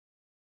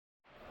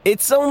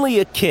It's only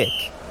a kick,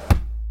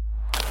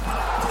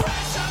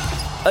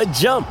 a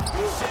jump,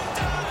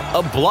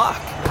 a block.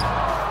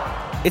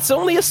 It's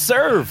only a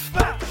serve.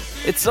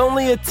 It's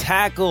only a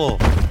tackle,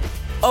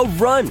 a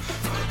run.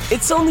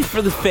 It's only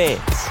for the fans.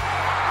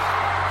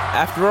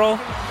 After all,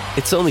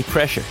 it's only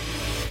pressure.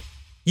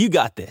 You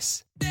got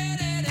this.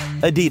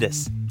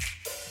 Adidas.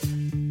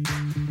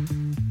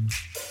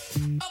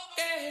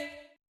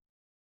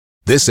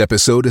 This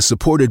episode is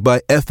supported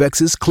by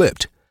FX's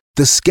Clipped,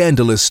 the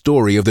scandalous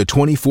story of the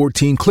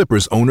 2014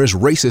 Clippers owner's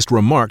racist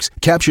remarks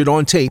captured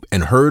on tape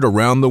and heard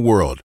around the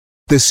world.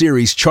 The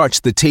series charts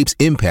the tape's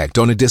impact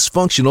on a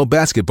dysfunctional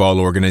basketball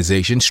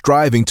organization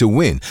striving to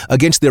win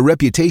against their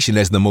reputation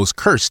as the most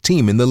cursed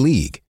team in the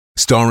league.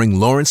 Starring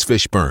Lawrence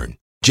Fishburne,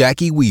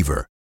 Jackie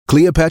Weaver,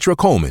 Cleopatra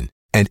Coleman,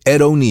 and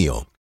Ed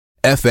O'Neill.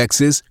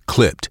 FX's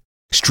Clipped,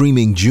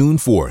 streaming June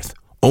 4th,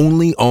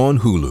 only on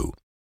Hulu.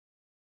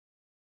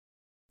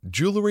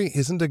 Jewelry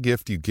isn't a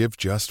gift you give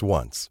just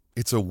once.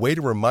 It's a way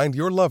to remind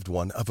your loved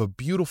one of a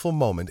beautiful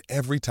moment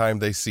every time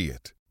they see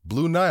it.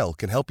 Blue Nile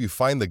can help you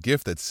find the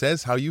gift that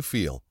says how you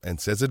feel and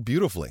says it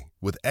beautifully,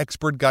 with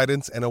expert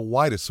guidance and a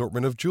wide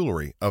assortment of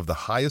jewelry of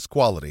the highest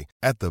quality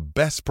at the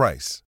best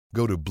price.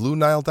 Go to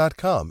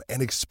BlueNile.com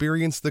and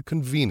experience the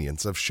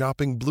convenience of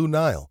shopping Blue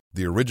Nile,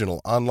 the original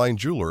online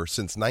jeweler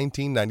since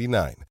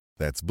 1999.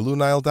 That's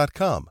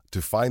BlueNile.com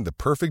to find the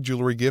perfect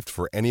jewelry gift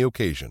for any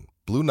occasion.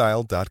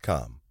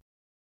 BlueNile.com.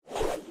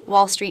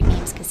 Wall Street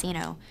Memes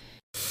Casino.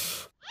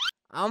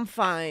 I'm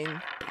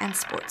fine. And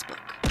Sportsbook.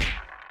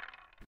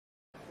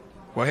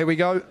 Well, here we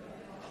go.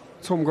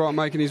 Tom Grant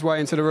making his way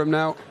into the room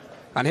now.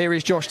 And here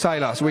is Josh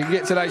Taylor. So we can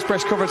get today's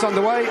press conference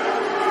underway.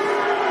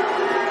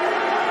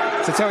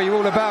 To tell you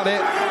all about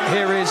it,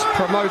 here is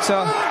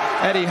promoter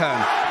Eddie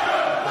Hearn.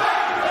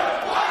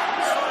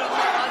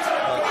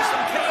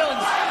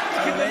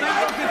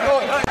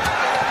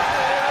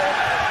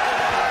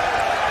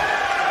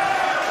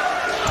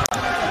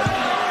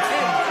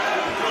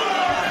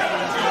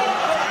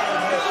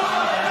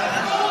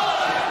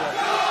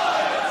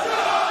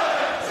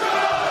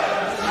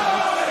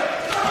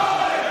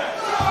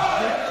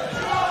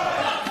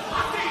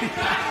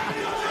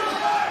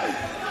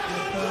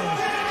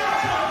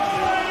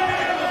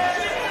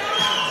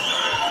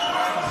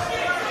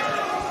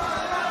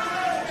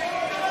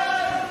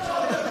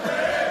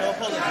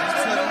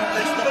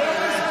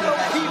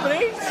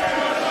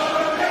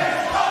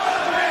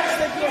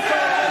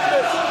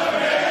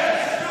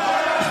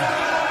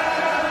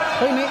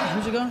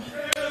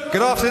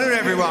 Good afternoon,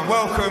 everyone.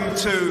 Welcome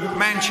to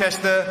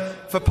Manchester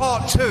for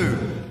part two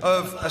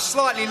of a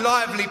slightly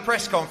lively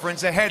press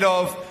conference ahead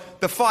of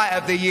the fight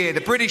of the year,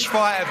 the British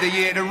fight of the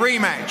year, the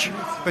rematch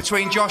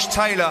between Josh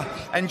Taylor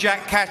and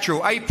Jack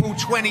Catterall. April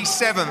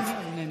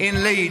 27th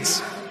in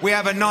Leeds. We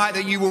have a night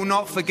that you will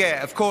not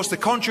forget. Of course, the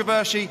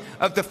controversy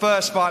of the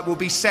first fight will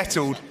be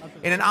settled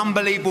in an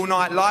unbelievable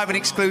night, live and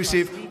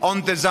exclusive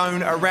on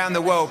DAZN around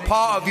the world.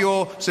 Part of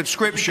your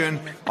subscription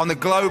on the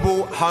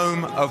global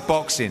home of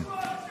boxing.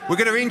 We're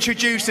going to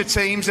introduce the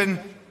teams, and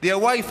the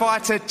away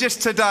fighter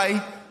just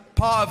today,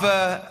 part of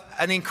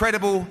an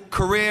incredible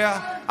career,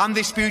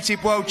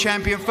 undisputed world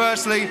champion.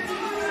 Firstly,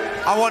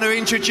 I want to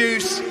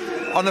introduce,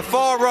 on the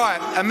far right,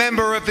 a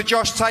member of the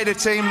Josh Taylor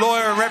team,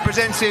 lawyer and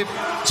representative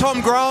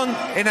Tom Grant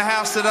in the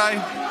house today.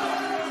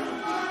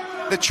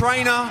 The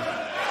trainer,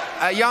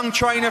 a young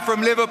trainer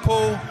from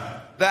Liverpool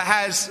that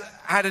has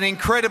had an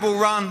incredible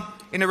run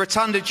in the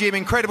Rotunda gym,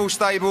 incredible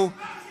stable.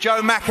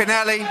 Joe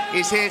McAnally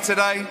is here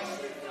today.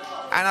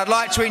 And I'd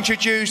like to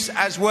introduce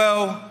as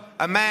well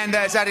a man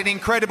that has had an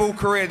incredible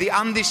career, the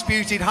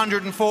undisputed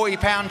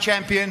 140-pound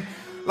champion.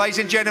 Ladies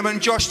and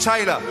gentlemen, Josh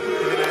Taylor.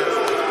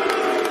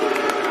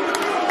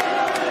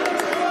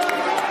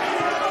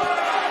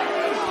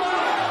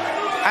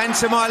 And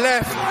to my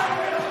left,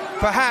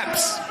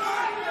 perhaps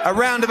a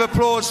round of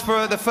applause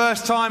for the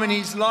first time in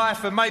his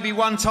life, and maybe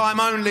one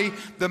time only,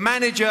 the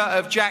manager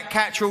of Jack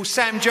Catterall,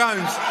 Sam Jones,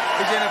 is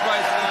in the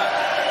place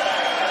tonight.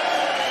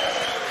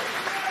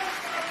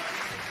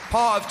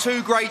 Part of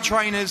two great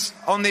trainers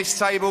on this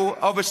table.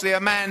 Obviously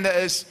a man that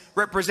has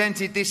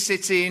represented this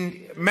city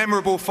in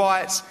memorable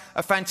fights,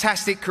 a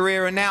fantastic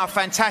career, and now a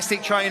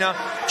fantastic trainer,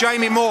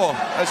 Jamie Moore,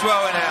 as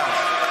well in the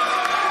house.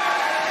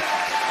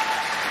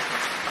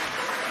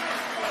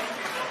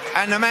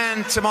 And the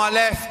man to my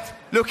left,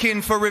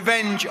 looking for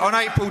revenge on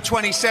April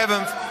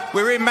 27th.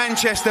 We're in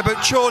Manchester, but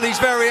Chorley's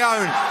very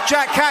own,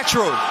 Jack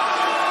Catterall.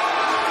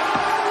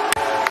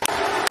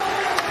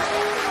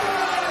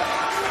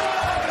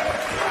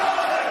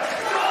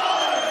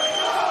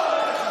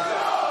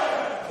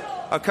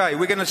 Okay,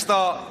 we're going to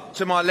start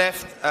to my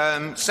left.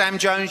 Sam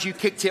Jones, you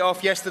kicked it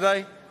off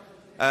yesterday.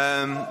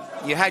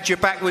 You had your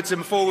backwards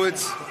and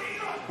forwards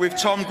with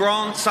Tom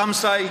Grant. Some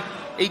say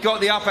he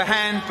got the upper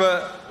hand,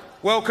 but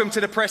welcome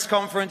to the press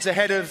conference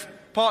ahead of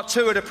part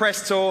two of the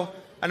press tour,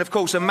 and of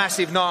course a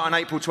massive night on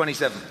April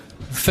 27th.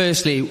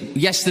 Firstly,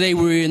 yesterday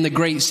we were in the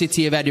great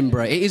city of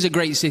Edinburgh. It is a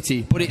great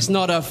city, but it's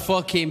not a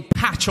fucking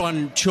patch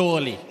on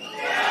Chorley.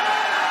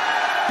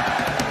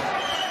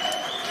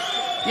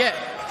 Yeah.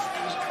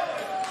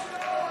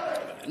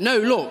 No,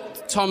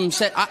 look, Tom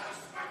said...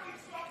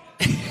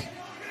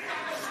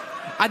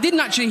 I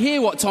didn't actually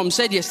hear what Tom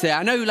said yesterday.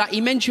 I know, like,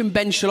 he mentioned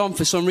Ben Shalom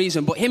for some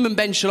reason, but him and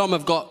Ben Shalom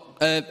have got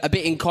a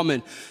bit in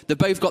common. They've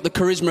both got the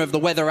charisma of the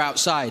weather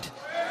outside.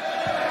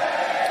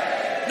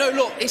 No,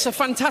 look, it's a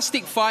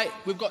fantastic fight.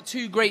 We've got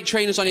two great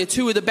trainers on here,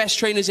 two of the best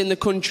trainers in the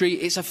country.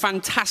 It's a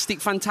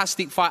fantastic,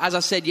 fantastic fight, as I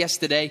said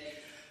yesterday.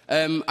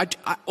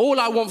 All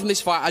I want from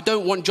this fight, I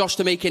don't want Josh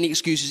to make any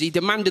excuses. He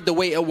demanded the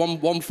weight at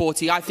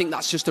 140. I think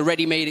that's just a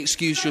ready-made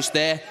excuse just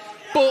there.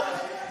 But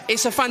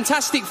it's a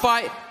fantastic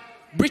fight.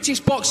 British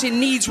boxing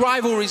needs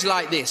rivalries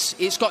like this.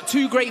 It's got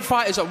two great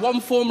fighters,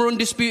 one former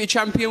undisputed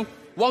champion,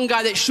 one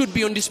guy that should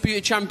be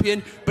undisputed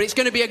champion, but it's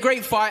going to be a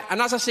great fight.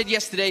 And as I said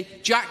yesterday,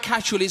 Jack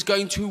Catterall is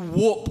going to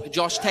whoop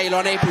Josh Taylor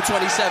on April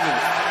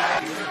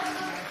 27th.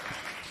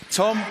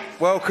 Tom,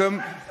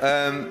 welcome.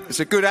 It's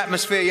a good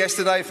atmosphere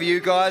yesterday for you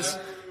guys.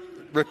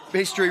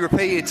 History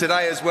repeated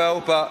today as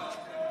well,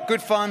 but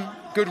good fun,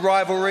 good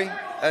rivalry.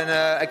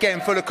 And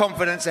again, full of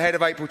confidence ahead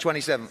of April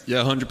 27th. Yeah,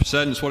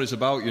 100%. It's what it's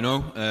about, you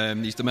know.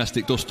 These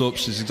domestic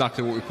dust-ups is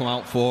exactly what we come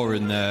out for.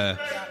 And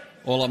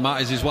all that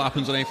matters is what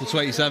happens on April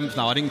 27th.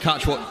 Now, I didn't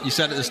catch what you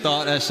said at the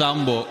start there,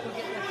 Sam, but...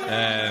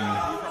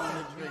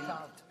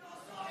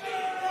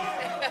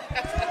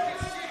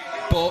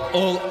 But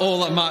all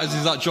that matters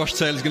is that Josh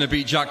Taylor's going to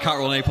beat Jack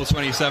Catterall on April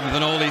 27th,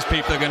 and all these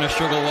people are going to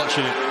struggle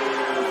watching it.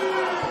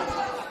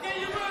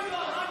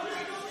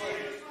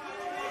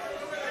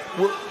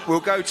 We'll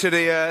go to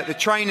the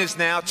trainers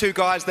now, two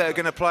guys that are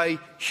going to play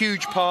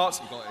huge parts.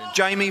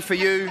 Jamie, for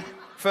you,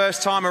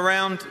 first time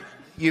around,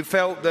 you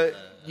felt that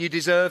you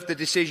deserved the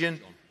decision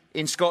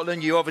in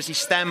Scotland. You obviously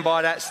stand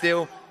by that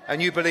still,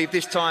 and you believe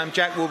this time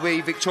Jack will be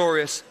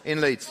victorious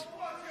in Leeds.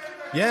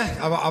 Yeah,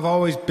 I've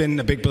always been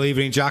a big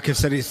believer in Jack. I've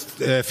said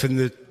it from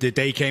the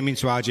day he came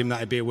into our gym that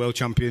he'd be a world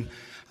champion.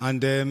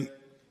 And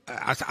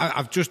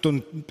I've just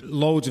done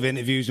loads of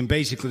interviews and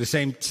basically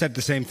said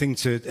the same thing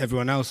to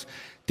everyone else.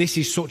 This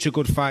is such a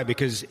good fight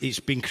because it's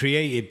been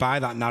created by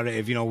that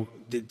narrative. You know,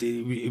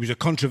 it was a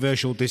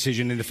controversial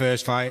decision in the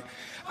first fight,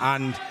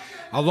 and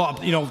a lot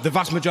of, you know, the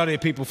vast majority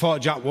of people thought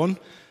Jack won,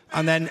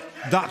 and then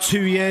that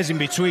 2 years in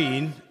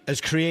between has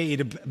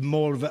created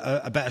more of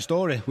a better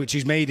story, which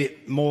has made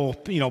it more.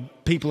 You know,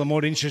 people are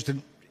more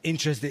interested in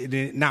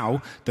it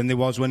now than there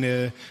was when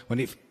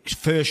it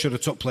first should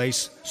have took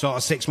place, sort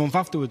of 6 months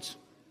afterwards.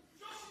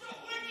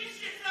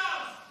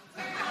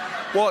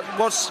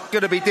 What's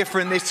going to be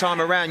different this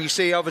time around? You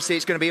see, obviously,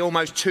 it's going to be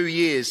almost 2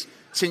 years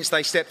since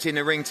they stepped in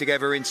the ring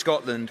together in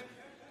Scotland.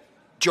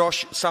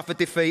 Josh suffered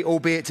defeat,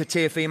 albeit to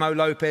Teofimo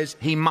Lopez.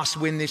 He must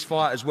win this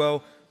fight as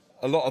well.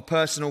 A lot of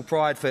personal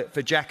pride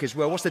for Jack as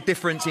well. What's the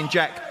difference in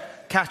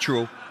Jack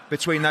Catterall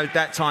between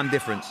that time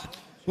difference?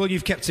 Well,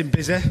 you've kept him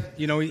busy.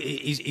 You know,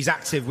 he's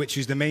active, which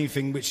is the main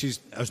thing, which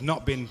has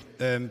not been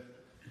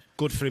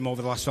good for him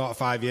over the last sort of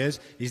 5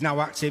 years. He's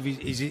now active.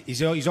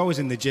 He's always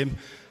in the gym.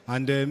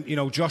 And, you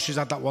know, Josh has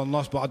had that one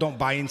loss, but I don't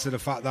buy into the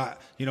fact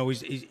that, you know,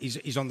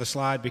 he's on the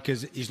slide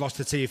because he's lost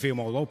to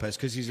Teofimo Lopez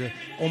because he's an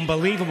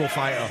unbelievable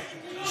fighter.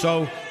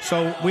 So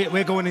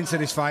we're going into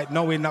this fight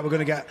knowing that we're going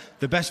to get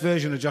the best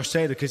version of Josh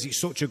Taylor because it's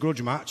such a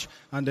grudge match,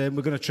 and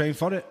we're going to train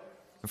for it.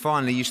 And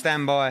finally, you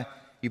stand by,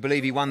 you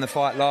believe he won the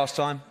fight last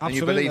time, and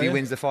you believe he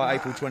wins the fight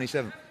April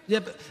 27th? Yeah,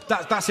 but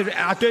that's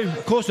I do,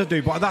 of course I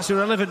do, but that's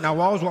irrelevant now.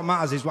 Always what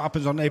matters is what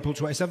happens on April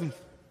 27th.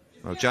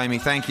 Well, Jamie,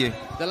 thank you.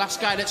 The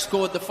last guy that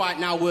scored the fight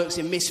now works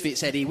in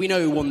Misfits, Eddie. We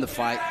know who won the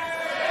fight.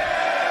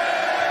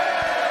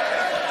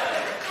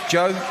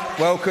 Joe,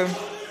 welcome.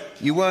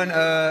 You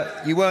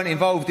weren't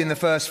involved in the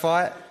first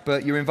fight,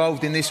 but you're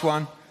involved in this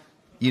one.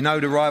 You know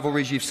the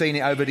rivalries. You've seen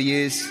it over the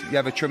years. You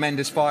have a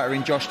tremendous fighter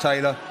in Josh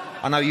Taylor.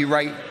 I know you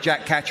rate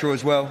Jack Catterall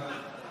as well.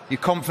 You're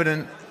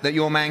confident that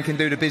your man can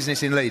do the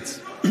business in Leeds?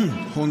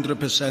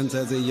 100%,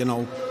 Eddie, you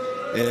know.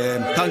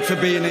 Thanks for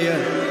being here,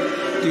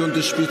 the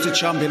undisputed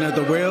champion of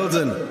the world.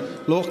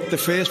 And look, the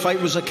first fight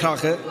was a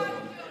cracker,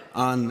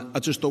 and I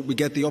just hope we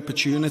get the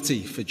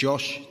opportunity for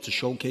Josh to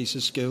showcase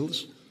his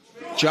skills.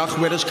 Jack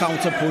with his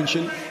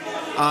counter-punching,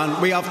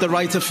 and we have the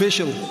right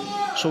official,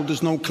 so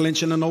there's no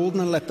clinching and holding,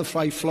 and let the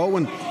fight flow.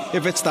 And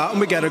if it's that and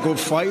we get a good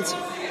fight,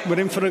 we're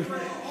in for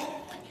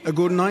a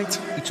good night.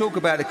 You talk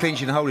about the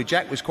clinching and holding.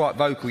 Jack was quite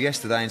vocal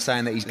yesterday in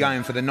saying that he's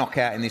going for the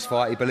knockout in this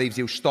fight. He believes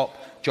he'll stop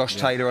Josh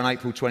Taylor on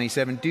April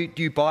 27. Do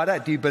you buy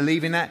that? Do you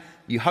believe in that?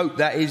 You hope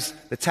that is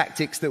the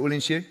tactics that will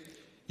ensue?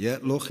 Yeah,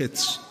 look,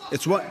 it's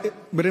what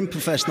we're in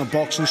professional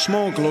boxing.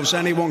 Small gloves,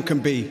 anyone can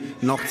be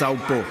knocked out,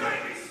 but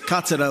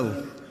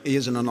Catterall, he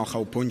isn't a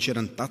knockout puncher,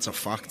 and that's a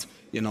fact.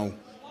 You know,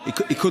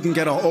 he couldn't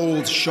get an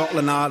old shot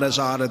Linares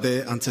out of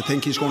there, and to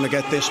think he's going to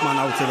get this man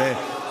out of there,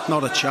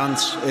 not a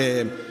chance.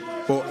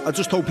 But I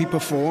just hope he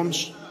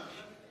performs.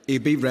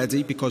 He'll be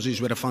ready because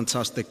he's with a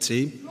fantastic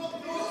team.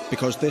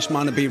 Because this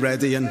man will be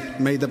ready, and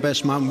may the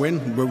best man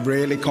win. We're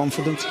really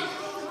confident.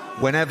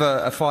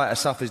 Whenever a fighter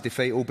suffers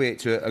defeat, albeit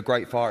to a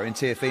great fighter in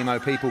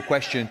Teofimo, people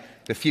question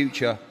the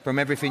future. From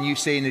everything you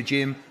see in the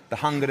gym, the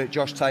hunger that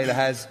Josh Taylor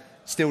has,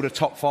 still the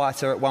top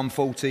fighter at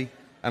 140.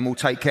 and will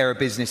take care of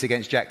business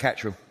against Jack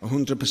Catterall.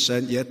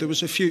 100%, yeah. There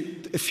was a few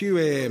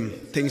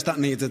things that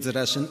needed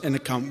addressing in the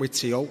camp with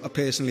Theo. I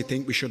personally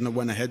think we shouldn't have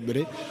went ahead with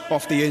it,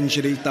 off the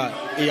injury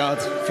that he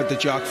had for the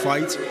Jack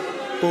fight.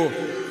 But,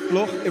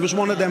 look, it was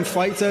one of them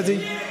fights,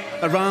 Eddie.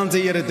 Around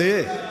here or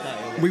there,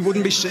 we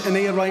wouldn't be sitting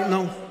here right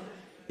now.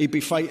 He'd be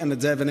fighting a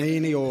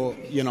Devanini or,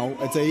 you know,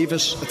 a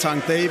Davis, a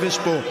Tank Davis,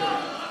 but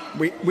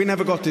we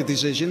never got the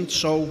decision,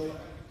 so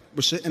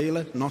we're sitting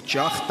here, not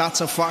Jack.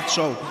 That's a fact,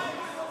 so...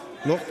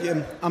 Look,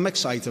 I'm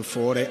excited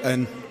for it,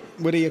 and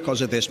we're here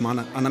because of this, man,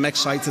 and I'm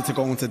excited to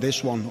go into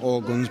this one,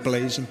 all guns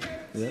blazing.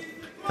 Yeah.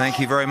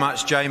 Thank you very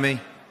much, Jamie.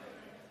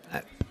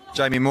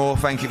 Jamie Moore,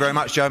 thank you very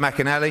much, Joe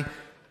McAnally.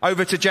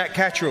 Over to Jack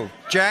Catterall.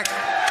 Jack?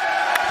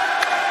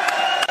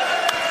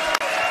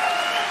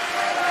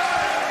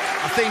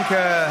 I think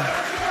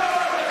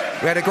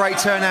we had a great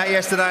turnout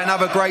yesterday,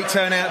 another great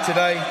turnout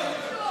today.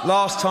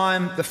 Last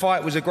time, the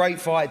fight was a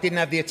great fight. It didn't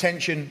have the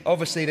attention,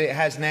 obviously, that it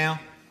has now.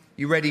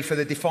 You ready for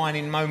the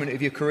defining moment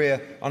of your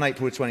career on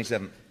April the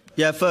 27th?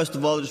 Yeah, first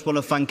of all, I just want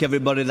to thank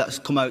everybody that's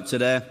come out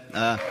today.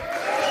 Yeah,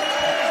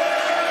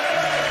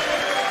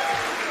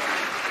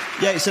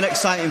 it's an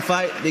exciting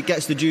fight. It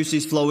gets the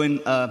juices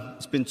flowing.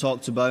 It's been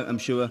talked about, I'm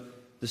sure.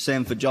 The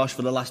same for Josh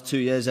for the last 2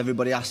 years.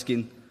 Everybody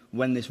asking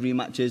when this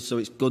rematch is, so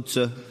it's good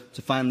to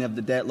finally have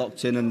the date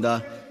locked in, and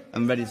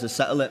I'm ready to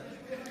settle it.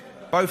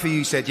 Both of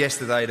you said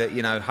yesterday that,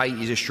 you know, hate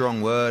is a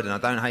strong word, and I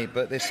don't hate,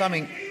 but there's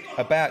something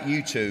about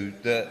you two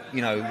that,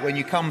 you know, when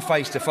you come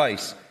face to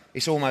face,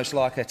 it's almost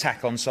like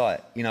attack on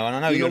sight, you know. And I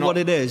know you're know what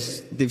it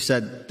is. They've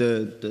said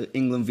the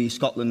England v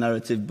Scotland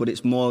narrative, but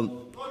it's more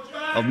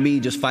of me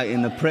just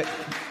fighting a prick.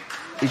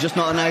 He's just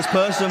not a nice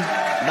person.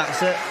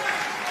 That's it.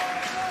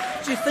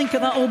 Did you think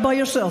of that all by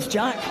yourself,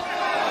 Jack?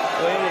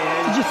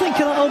 Did you think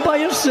of that all by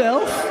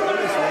yourself?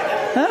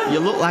 Huh? You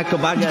look like a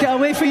baghead. You get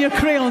away from your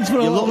crayons,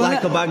 bro. You look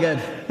like a baghead.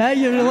 Hey,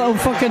 you're a little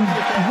fucking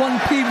one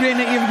pea brain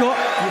that you've got.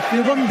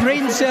 Your one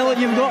brain cell that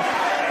you've got.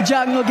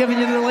 Jack not giving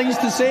you the lines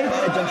to say.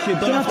 Josh, you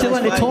don't have to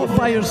let it talk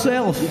by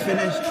yourself. You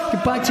finished.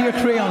 Get back to your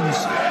crayons.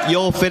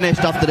 You're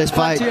finished after this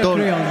fight. Back to your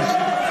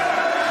crayons.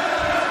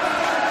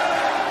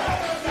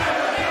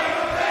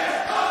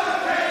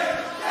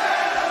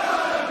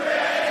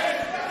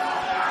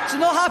 It's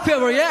not happy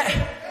hour yet.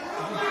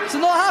 It's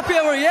not happy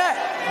hour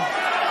yet.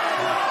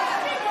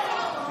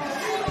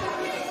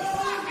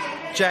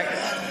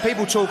 Jack,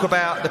 people talk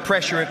about the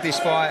pressure of this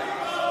fight.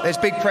 There's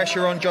big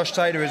pressure on Josh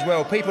Taylor as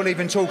well. People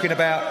even talking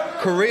about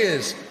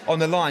careers on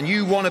the line.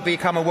 You want to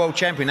become a world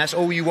champion. That's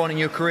all you want in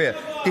your career.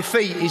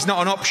 Defeat is not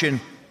an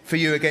option for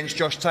you against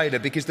Josh Taylor,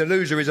 because the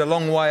loser is a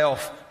long way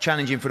off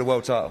challenging for the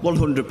world title.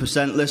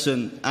 100%.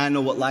 Listen, I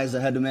know what lies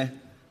ahead of me.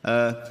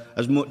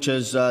 As much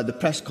as the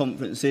press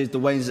conferences, the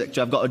weigh-in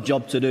section, I've got a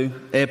job to do.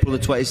 April the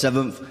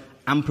 27th,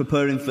 I'm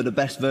preparing for the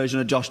best version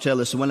of Josh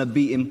Taylor. So when I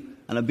beat him,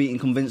 and I beat him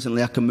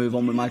convincingly, I can move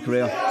on with my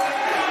career.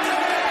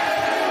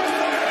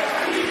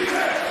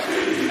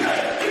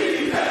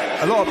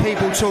 A lot of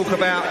people talk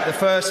about the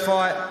first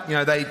fight. You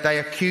know, they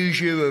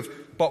accuse you of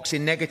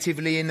boxing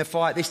negatively in the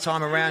fight. This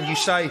time around, you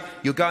say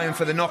you're going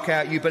for the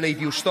knockout. You believe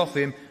you'll stop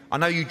him. I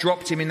know you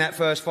dropped him in that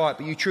first fight,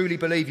 but you truly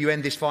believe you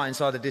end this fight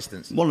inside the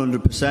distance?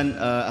 100%.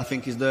 I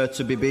think he's there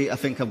to be beat. I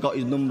think I've got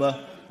his number.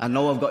 I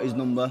know I've got his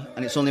number,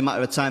 and it's only a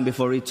matter of time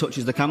before he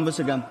touches the canvas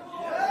again.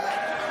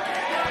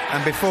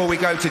 And before we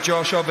go to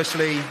Josh,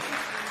 obviously,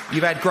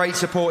 you've had great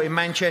support in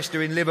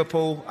Manchester, in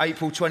Liverpool,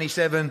 April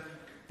 27.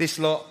 This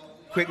lot,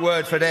 quick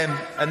word for them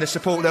and the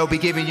support they'll be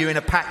giving you in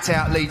a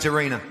packed-out Leeds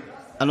Arena.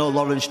 I know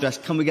Lauren's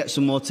stressed. Can we get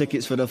some more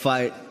tickets for the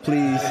fight,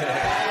 please?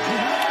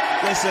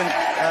 Listen,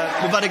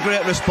 we've had a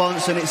great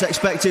response, and it's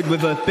expected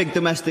with a big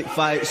domestic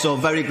fight, so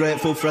very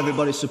grateful for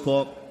everybody's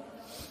support.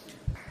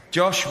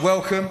 Josh,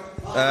 welcome.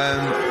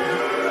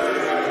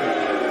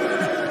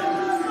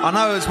 I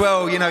know as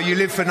well, you know, you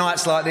live for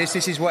nights like this.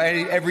 This is what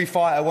every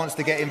fighter wants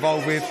to get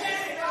involved with.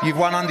 You've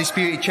won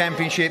undisputed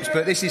championships,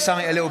 but this is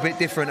something a little bit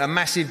different. A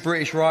massive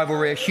British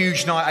rivalry, a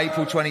huge night,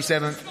 April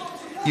 27th.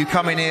 You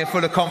come in here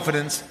full of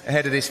confidence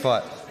ahead of this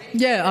fight.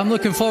 Yeah, I'm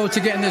looking forward to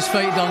getting this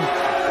fight done.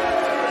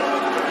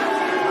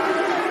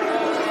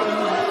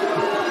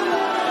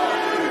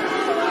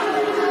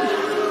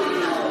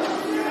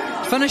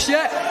 Finished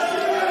yet?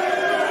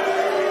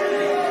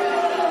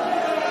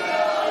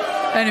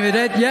 Anyway,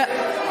 Ed,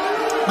 yeah.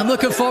 I'm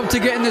looking forward to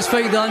getting this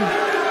fight done.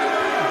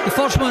 The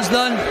first one's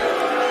done.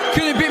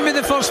 Couldn't beat me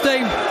the first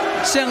time.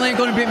 Certainly ain't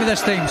going to beat me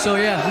this time. So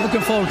yeah, I'm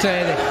looking forward to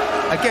it,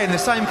 Eddie. Again, the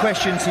same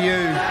question to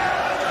you.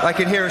 They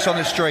can hear us on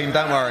the stream,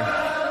 don't worry.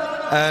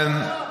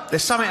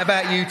 There's something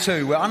about you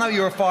too. Well, I know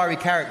you're a fiery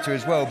character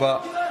as well,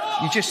 but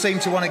you just seem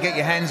to want to get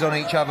your hands on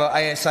each other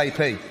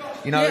ASAP.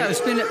 You know? Yeah,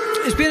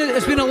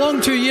 it's been a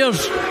long 2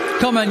 years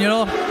coming, you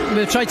know.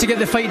 We tried to get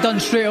the fight done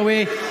straight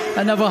away.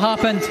 It never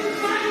happened.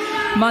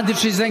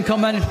 Mandatories then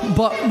come in,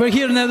 but we're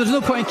here now. There's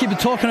no point in keeping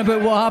talking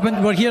about what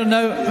happened. We're here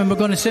now, and we're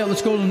going to settle the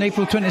score on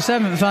April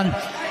 27th, and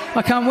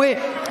I can't wait.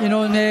 You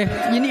know, and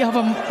you need to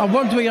have a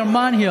word with your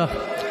man here.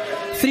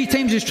 3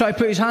 times he's tried to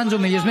put his hands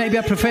on me. He's meant to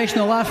be a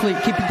professional athlete.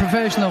 Keep it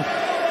professional.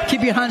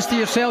 Keep your hands to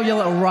yourself, you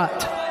little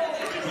rat.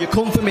 You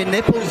come for me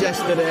nipples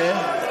yesterday.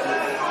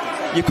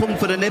 You come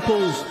for the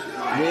nipples.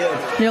 Weird.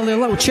 Yeah, your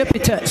little chippy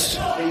tits.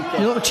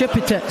 Your little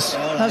chippy tits.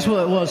 That's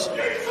what it was.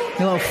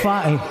 Your little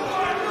fatty.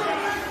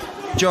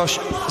 Josh,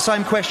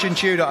 same question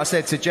to you that I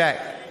said to Jack.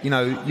 You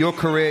know, your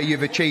career,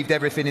 you've achieved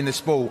everything in the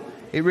sport.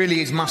 It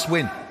really is must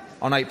win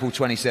on April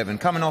 27.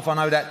 Coming off, I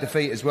know that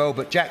defeat as well,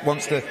 but Jack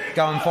wants to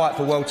go and fight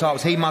for world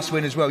titles. He must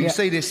win as well. You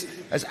see this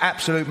as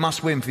absolute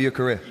must win for your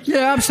career?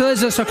 Yeah,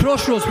 absolutely. It's a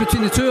crossroads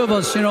between the two of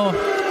us, you know,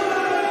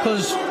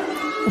 because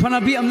when I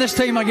beat him this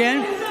time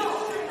again,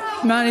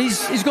 man,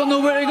 he's got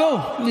nowhere to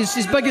go.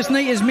 His biggest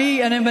night is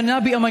me, and then when I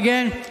beat him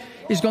again,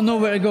 he's got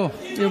nowhere to go.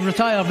 He'll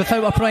retire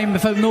without a prime,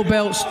 without no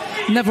belts,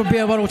 never be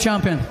a world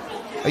champion.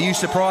 Are you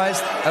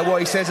surprised at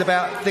what he says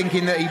about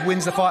thinking that he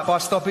wins the fight by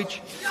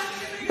stoppage?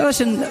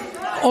 Listen,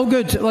 all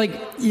good. Like,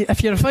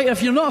 if you're a fighter,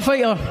 if you're not a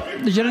fighter,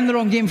 you're in the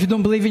wrong game if you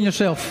don't believe in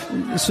yourself.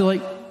 So,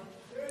 like,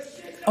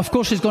 of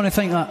course he's going to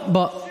think that,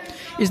 but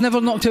he's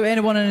never knocked out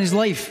anyone in his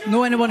life.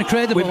 No anyone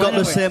credible. We've got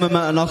anyway. the same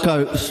amount of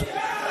knockouts.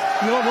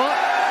 You know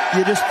what?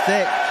 You're just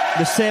thick.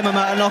 The same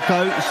amount of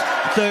knockouts.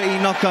 13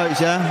 knockouts,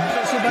 yeah?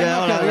 That's a big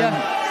knockout,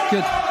 yeah.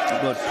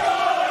 Good.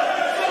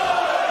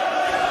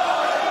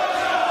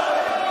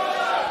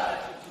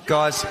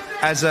 Guys,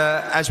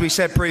 as we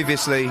said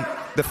previously,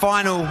 the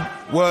final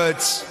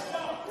words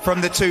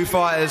from the two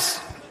fighters.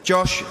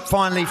 Josh,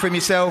 finally from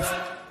yourself.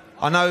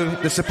 I know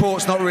the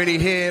support's not really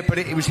here, but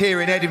it was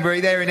here in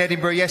Edinburgh. There in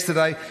Edinburgh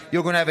yesterday.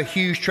 You're going to have a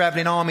huge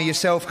travelling army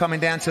yourself coming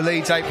down to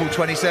Leeds April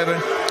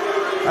 27.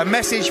 A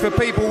message for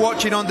people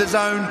watching on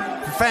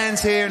DAZN,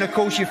 fans here, and of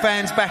course your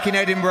fans back in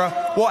Edinburgh.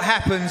 What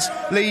happens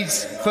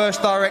Leeds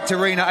First Direct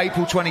Arena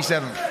April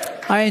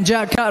 27th? I end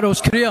Jack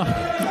Catterall's career,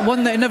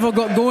 one that he never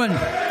got going,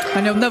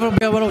 and he'll never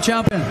be a world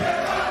champion.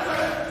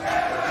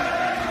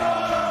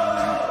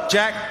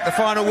 Jack, the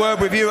final word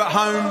with you at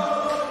home.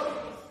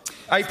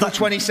 April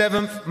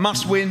 27th,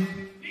 must win.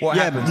 What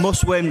happens?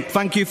 Must win.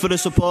 Thank you for the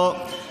support.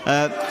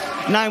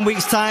 9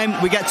 weeks'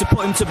 time, we get to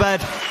put him to bed.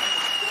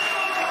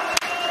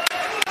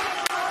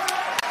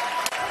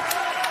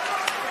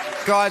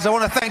 Guys, I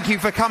want to thank you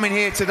for coming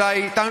here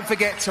today. Don't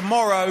forget,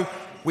 tomorrow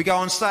we go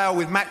on sale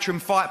with Matchroom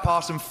Fight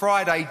Pass, and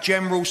Friday,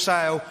 general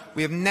sale.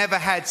 We have never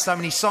had so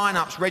many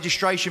sign-ups,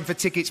 registration for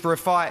tickets for a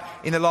fight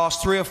in the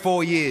last 3 or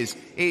 4 years.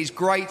 It is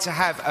great to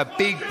have a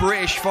big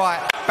British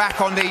fight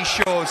back on these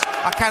shores.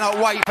 I cannot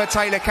wait for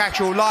Taylor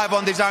Catterall live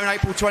on DAZN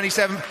April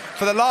 27th.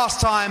 For the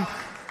last time,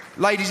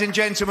 ladies and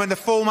gentlemen, the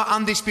former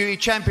undisputed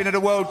champion of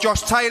the world,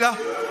 Josh Taylor.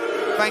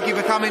 Thank you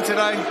for coming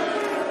today.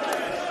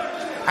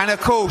 And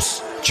of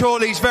course,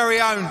 Chorley's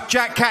very own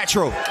Jack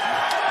Catterall.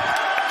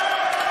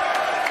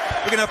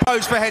 We're going to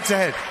pose for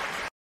head-to-head.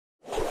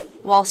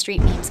 Wall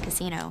Street Memes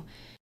Casino.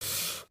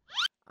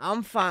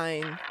 I'm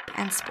fine.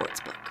 And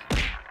Sportsbook.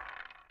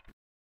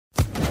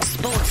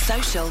 Sports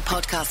Social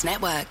Podcast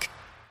Network.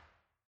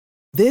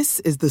 This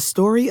is the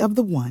story of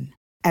the one.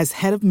 As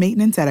head of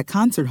maintenance at a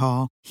concert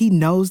hall, he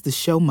knows the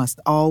show must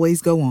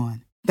always go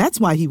on. That's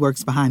why he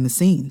works behind the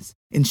scenes,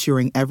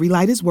 ensuring every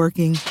light is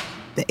working,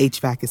 the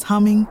HVAC is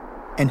humming,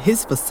 and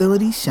his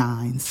facility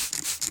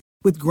shines.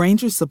 With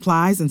Grainger's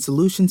supplies and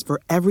solutions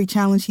for every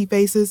challenge he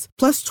faces,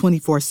 plus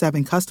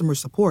 24/7 customer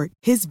support,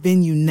 his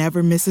venue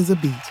never misses a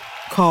beat.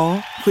 Call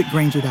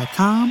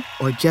quickgrainger.com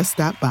or just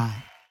stop by.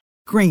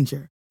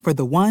 Grainger, for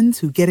the ones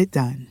who get it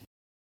done.